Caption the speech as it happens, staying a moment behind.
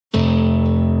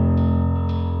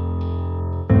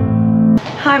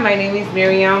Hi, my name is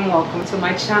Miriam. Welcome to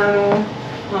my channel.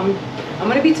 I'm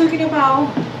going to be talking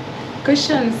about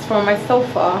cushions for my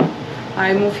sofa.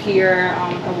 I moved here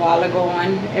a while ago,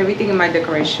 and everything in my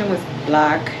decoration was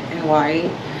black and white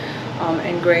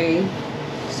and gray.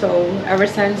 So ever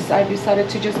since, I decided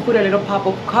to just put a little pop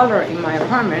of color in my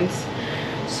apartment.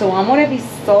 So I'm going to be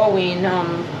sewing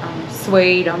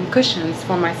suede cushions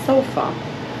for my sofa.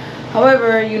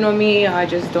 However, you know me, I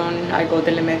go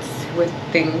the limits with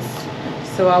things.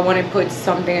 So I want to put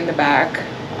something in the back.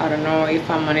 I don't know if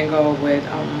I'm gonna go with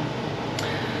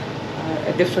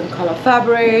a different color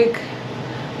fabric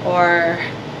or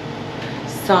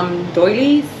some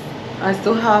doilies. I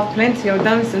still have plenty of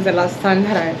them since the last time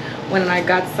that when I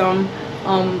got some.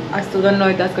 I still don't know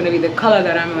if that's gonna be the color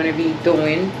that I'm gonna be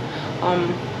doing.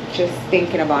 Just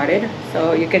thinking about it.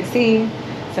 So you can see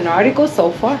it's an article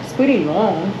so far. It's pretty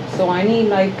long, so I need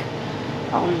like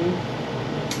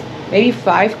maybe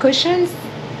 5 cushions.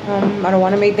 I don't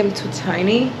want to make them too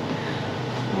tiny.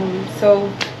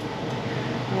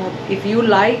 If you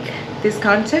like this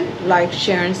content, like,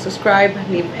 share, and subscribe.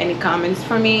 Leave any comments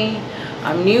for me.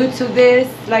 I'm new to this.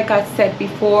 Like I said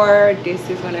before, this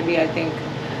is going to be, I think,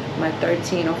 my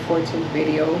 13th or 14th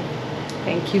video.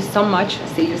 Thank you so much.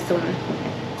 See you soon.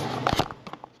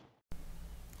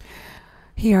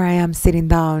 Here I am sitting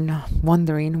down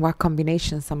wondering what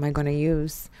combinations am I going to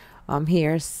use.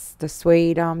 Here's the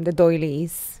suede, the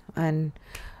doilies, and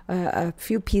a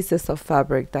few pieces of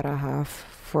fabric that I have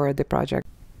for the project.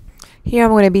 Here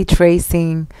I'm going to be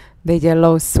tracing the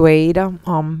yellow suede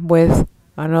with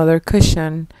another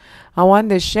cushion. I want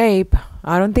the shape.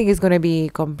 I don't think it's going to be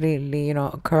completely,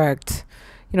 correct,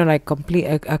 like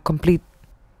a complete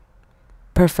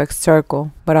perfect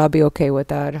circle, but I'll be okay with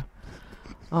that.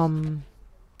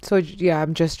 So yeah,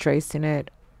 I'm just tracing it.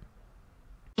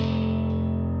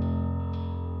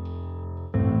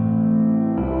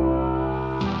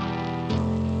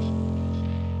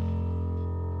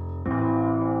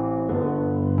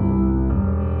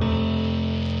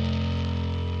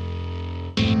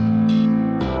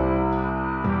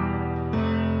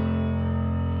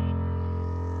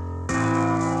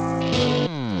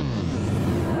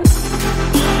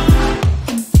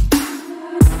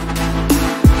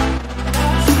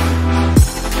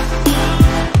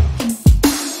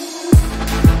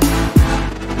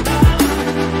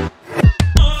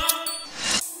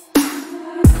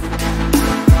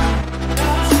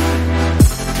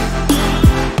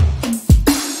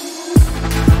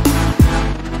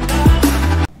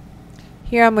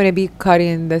 Here I'm going to be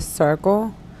cutting this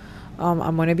circle.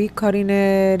 I'm going to be cutting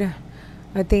it,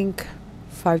 I think,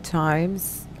 5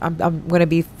 times. I'm going to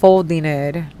be folding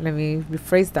it. Let me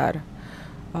rephrase that.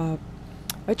 I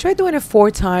tried doing it 4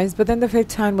 times, but then the 5th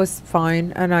time was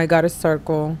fine, and I got a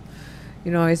circle.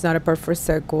 It's not a perfect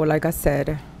circle, like I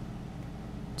said.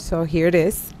 So here it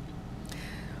is.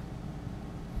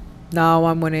 Now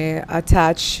I'm going to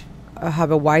attach. I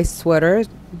have a white sweater,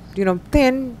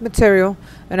 thin material,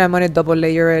 and I'm going to double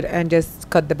layer it and just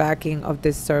cut the backing of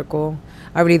this circle.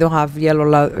 I really don't have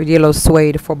yellow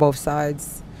suede for both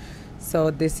sides, so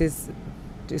this is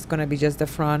just going to be just the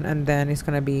front, and then it's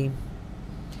going to be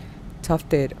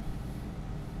tufted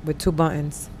with 2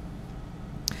 buttons.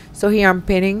 So here I'm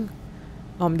pinning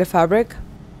the fabric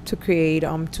to create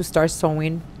to start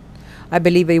sewing. I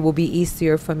believe it will be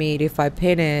easier for me if I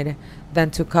pin it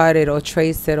than to cut it or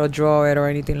trace it or draw it or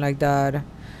anything like that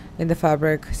in the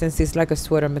fabric, since it's like a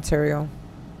sweater material.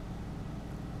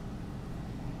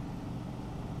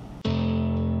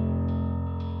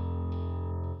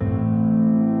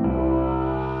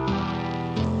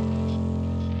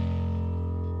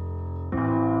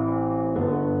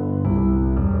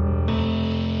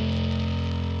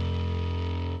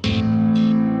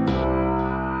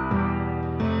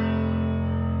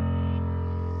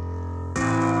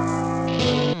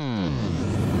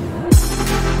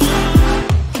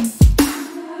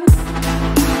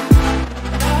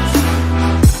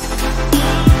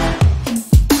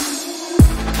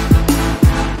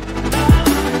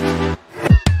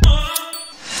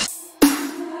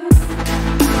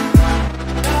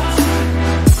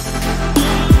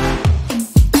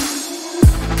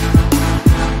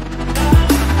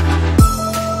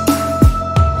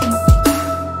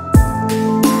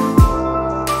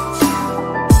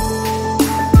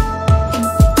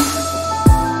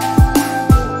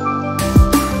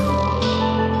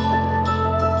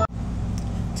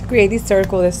 Create this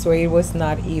circle, the suede was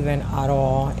not even at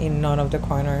all in none of the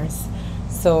corners.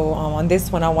 So on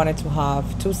this one I wanted to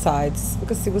have 2 sides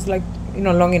because it was like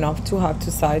long enough to have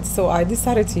 2 sides. So I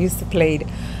decided to use the plate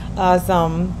as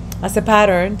as a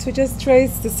pattern to just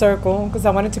trace the circle, because I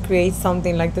wanted to create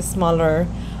something like the smaller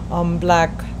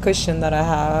black cushion that I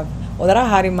have, or that I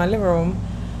had in my living room.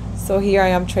 So here I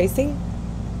am tracing,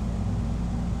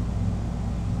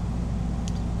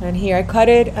 and here I cut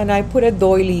it and I put a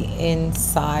doily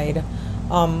inside.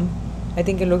 I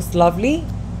think it looks lovely,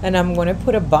 and I'm going to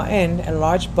put a button, a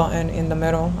large button in the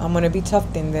middle. I'm going to be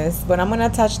tufting this, but I'm going to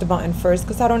attach the button first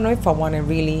because I don't know if I want to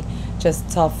really just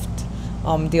tuft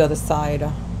the other side.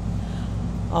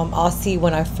 I'll see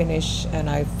when I finish and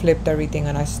I flipped everything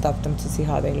and I stuffed them to see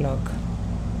how they look.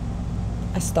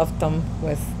 I stuffed them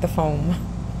with the foam.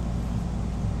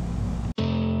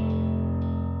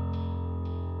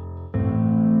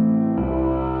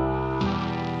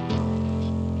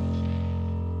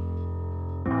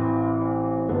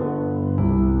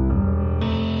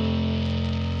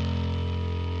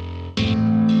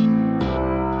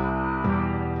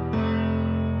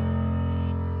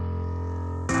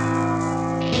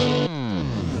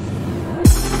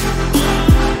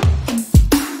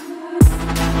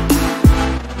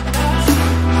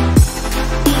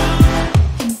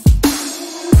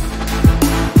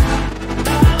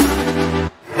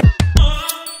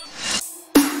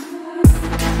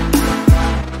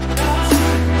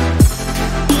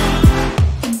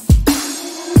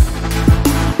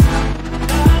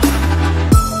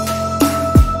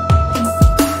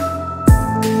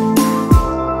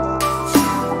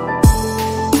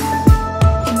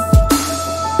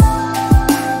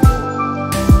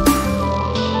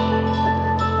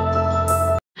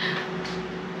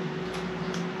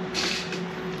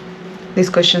 These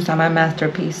cushions are my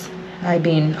masterpiece. I've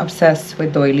been obsessed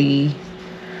with doily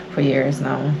for years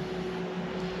now.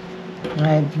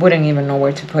 I wouldn't even know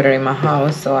where to put it in my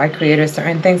house, so I created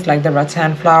certain things like the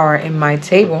rattan flower in my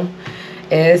table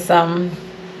is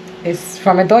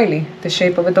from a doily, the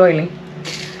shape of a doily.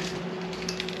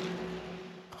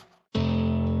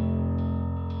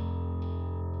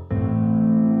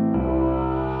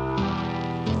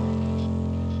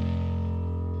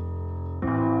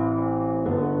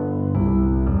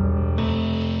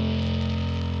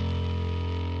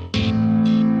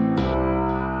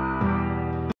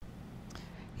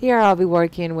 Here I'll be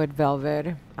working with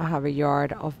velvet. I have a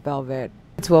yard of velvet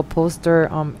to upholster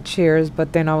chairs,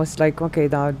 but then I was like, okay,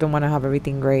 I don't want to have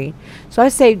everything gray, so I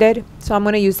saved it. So I'm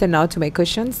going to use it now to make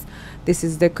cushions. This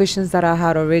is the cushions that I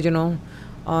had original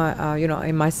you know,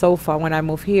 in my sofa when I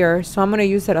moved here, so I'm going to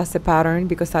use it as a pattern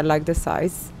because I like the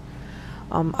size.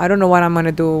 I don't know what I'm going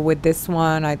to do with this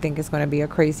one. I think it's going to be a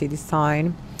crazy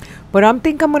design, but I'm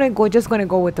going to just going to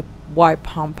go with the white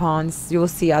pompoms. You'll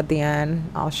see at the end.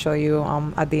 I'll show you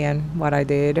at the end what I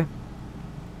did.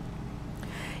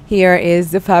 Here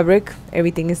is the fabric.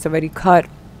 Everything is already cut.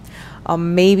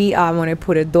 Maybe I want to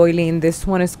put a doily in this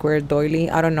one, a square doily.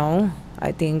 I don't know.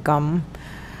 I think I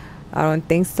don't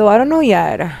think so. I don't know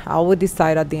yet. I will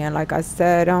decide at the end. Like I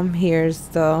said, here's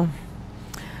the,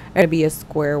 it'll be a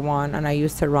square one, and I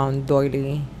used a round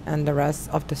doily and the rest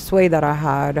of the suede that I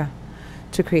had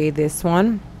to create this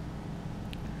one.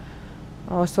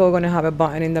 Also going to have a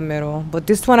button in the middle, but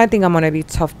this one I think I'm going to be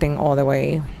tufting all the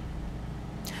way.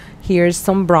 Here's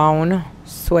some brown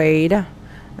suede,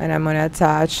 and I'm going to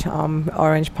attach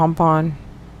orange pompon,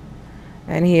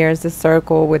 and here's the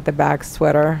circle with the back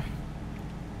sweater.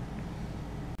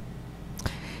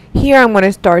 Here I'm going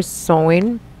to start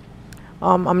sewing.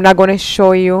 I'm not going to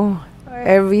show you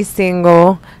every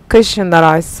single cushion that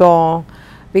I saw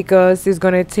because it's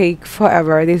going to take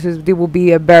forever. It will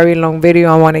be a very long video.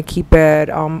 I want to keep it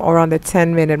around the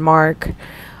 10-minute mark.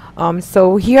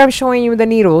 So here I'm showing you the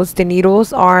needles. The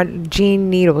needles are jean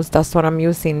needles. That's what I'm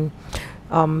using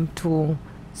to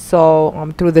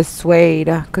sew through the suede,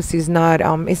 because it's not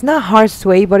hard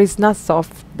suede, but it's not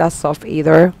that soft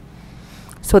either.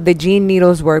 So the jean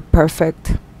needles work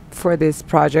perfect for this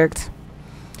project.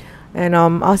 And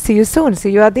I'll see you soon.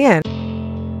 See you at the end.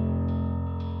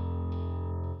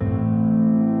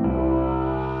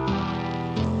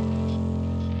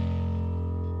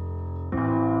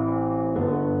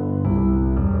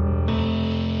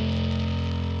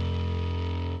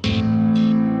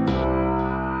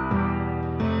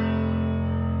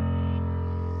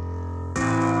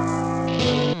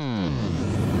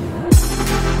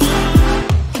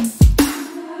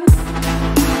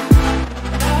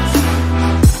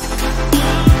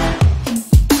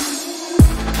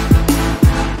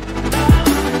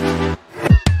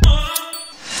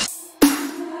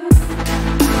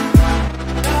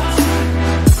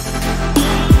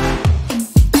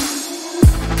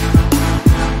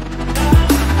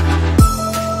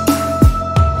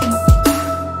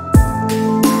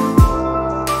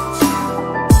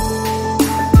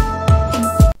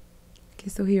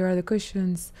 here are the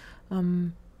cushions.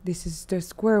 This is the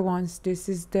square ones. This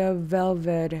is the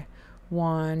velvet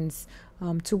ones.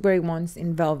 Two gray ones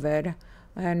in velvet,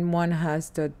 and one has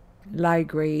the light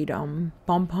gray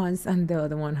pompons, and the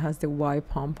other one has the white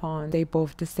pompons. They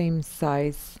both the same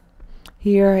size.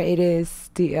 Here it is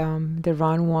the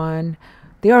round one,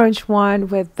 the orange one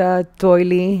with the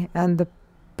doily and the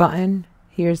button.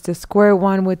 Here's the square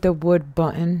one with the wood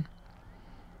button.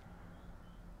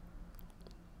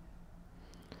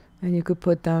 And you could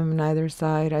put them on either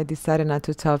side. I decided not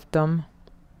to tuft them.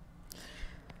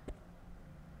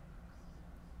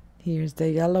 Here's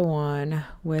the yellow one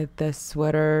with the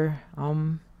sweater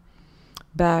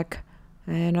back.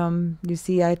 And you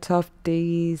see I tuft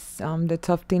these. The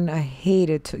tufting, I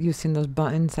hated using those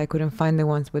buttons. I couldn't find the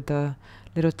ones with the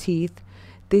little teeth.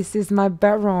 This is my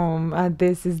bedroom.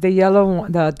 This is the yellow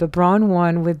one, the brown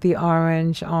one with the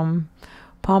orange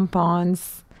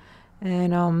pompons.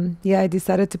 And yeah, I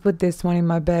decided to put this one in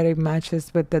my bed. It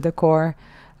matches with the decor.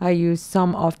 I used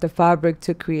some of the fabric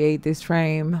to create this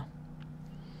frame.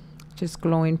 Just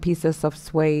gluing pieces of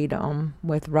suede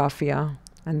with raffia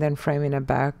and then framing it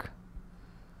back.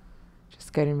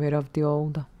 Just getting rid of the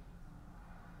old.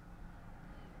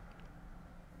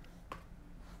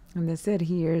 And that's it.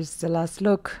 Here's the last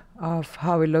look of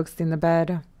how it looks in the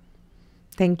bed.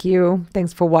 Thank you.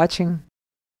 Thanks for watching.